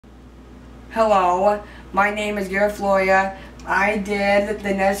Hello, my name is Garrett Floya. I did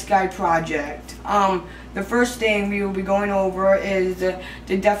the night sky project. The first thing we will be going over is the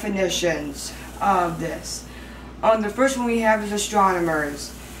definitions of this. The first one we have is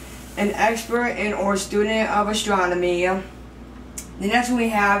astronomers, an expert in or student of astronomy. The next one we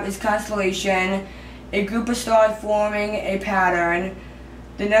have is constellation, a group of stars forming a pattern.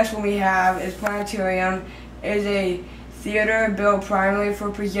 The next one we have is planetarium, is a theater built primarily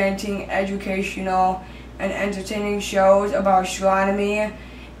for presenting educational and entertaining shows about astronomy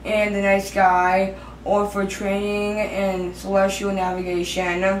and the night sky, or for training in celestial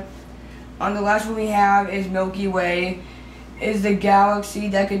navigation. On the last one we have is Milky Way, is the galaxy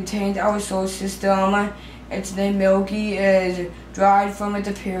that contains our solar system. Its name Milky is derived from its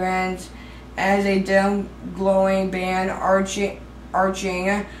appearance as a dim glowing band arching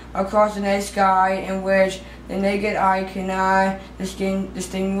across the night sky, in which the naked eye cannot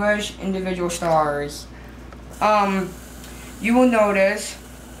distinguish individual stars. You will notice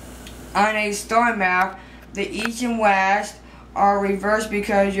on a star map the east and west are reversed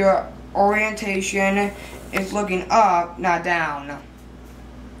because your orientation is looking up, not down.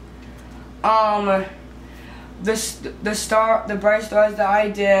 The bright stars that I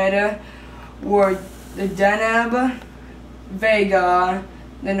did were the Deneb, Vega,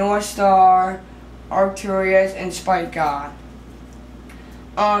 the North Star, Arcturus, and Spica.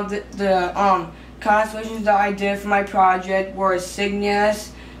 The constellations that I did for my project were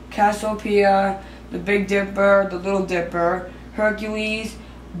Cygnus, Cassiopeia, the Big Dipper, the Little Dipper, Hercules,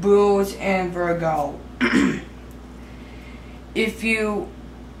 Boots, and Virgo. If you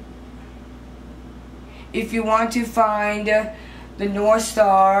want to find the North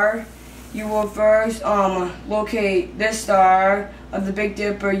Star, you will first locate this star of the Big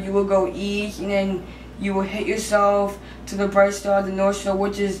Dipper. You will go east, and then you will hit yourself to the bright star, the North Star,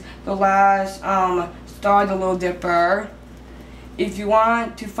 which is the last star, the Little Dipper. If you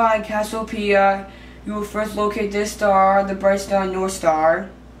want to find Cassiopeia, you will first locate this star, the bright star, North Star.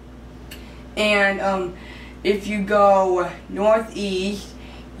 And if you go northeast,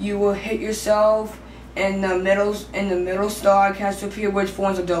 you will hit yourself in the middle star, Cassiopeia, which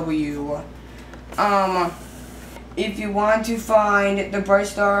forms a W. If you want to find the bright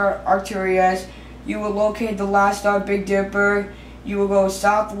star Arcturus, you will locate the last star, Big Dipper. You will go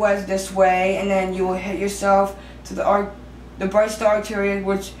southwest this way, and then you will hit yourself to the bright star Arcturus,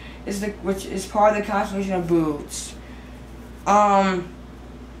 which is part of the constellation of Boots.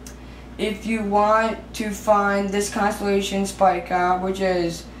 If you want to find this constellation Spica, which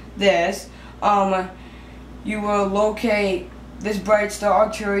is this, you will locate this bright star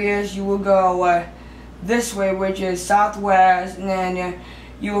Arcturus. You will go this way, which is southwest, and then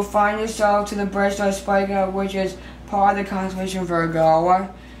you will find yourself to the bright star Spica, which is part of the constellation Virgo.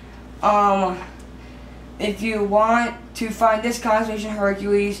 If you want to find this constellation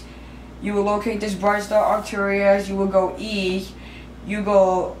Hercules, you will locate this bright star Arcturus. You will go east. You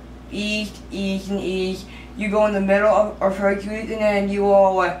go east, east, and east. You go in the middle of Hercules, and then you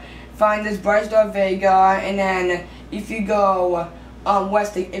will find this bright star Vega. And then if you go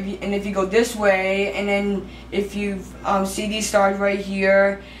west, if you go this way, and then if you see these stars right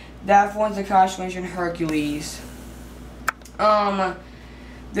here, that forms the constellation Hercules.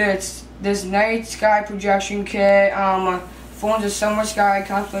 This night sky projection kit forms the summer sky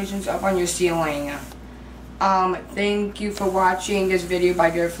constellations up on your ceiling. Thank you for watching this video by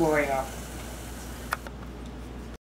Garrett Floya.